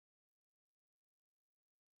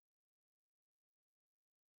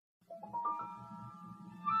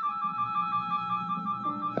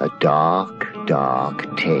A dark,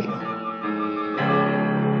 dark tale.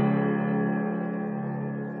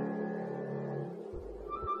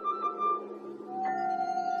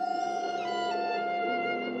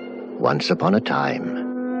 Once upon a time,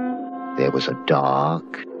 there was a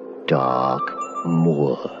dark, dark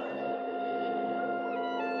moor.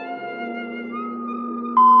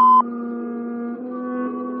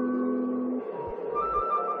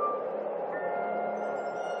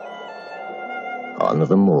 On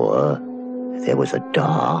the moor, there was a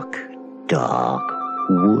dark, dark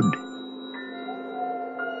wood.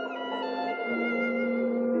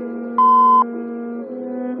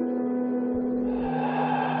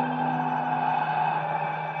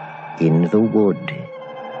 In the wood,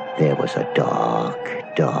 there was a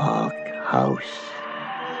dark, dark house.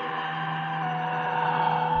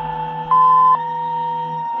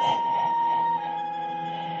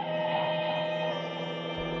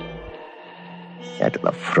 At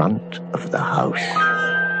the front of the house,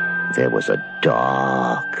 there was a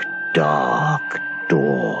dark, dark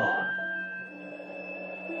door.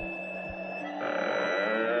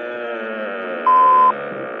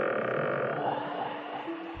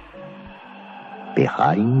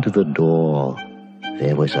 Behind the door,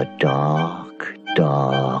 there was a dark,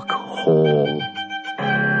 dark hall.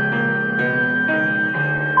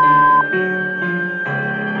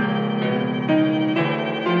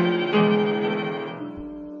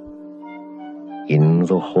 In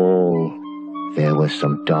the hall, there were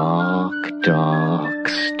some dark, dark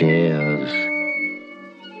stairs.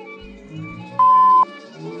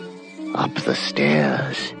 Up the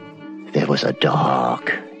stairs, there was a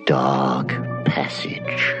dark, dark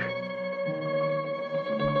passage.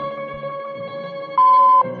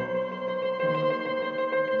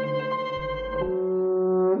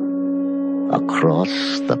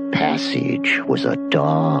 Across the passage was a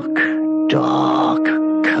dark, dark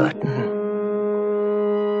curtain.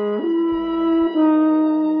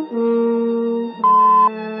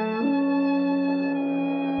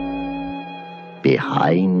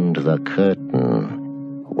 Behind the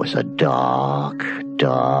curtain was a dark,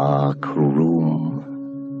 dark room.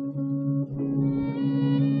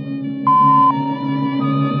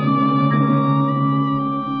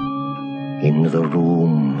 In the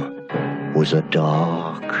room was a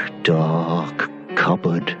dark, dark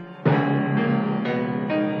cupboard.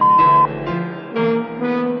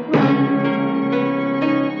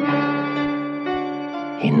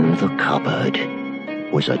 In the cupboard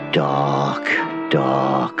was a dark,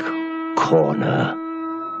 dark corner.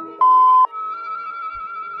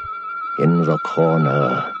 In the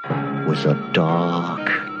corner was a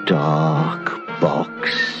dark, dark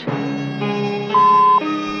box.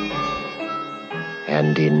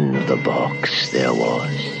 And in the box there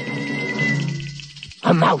was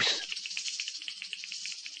a mouse.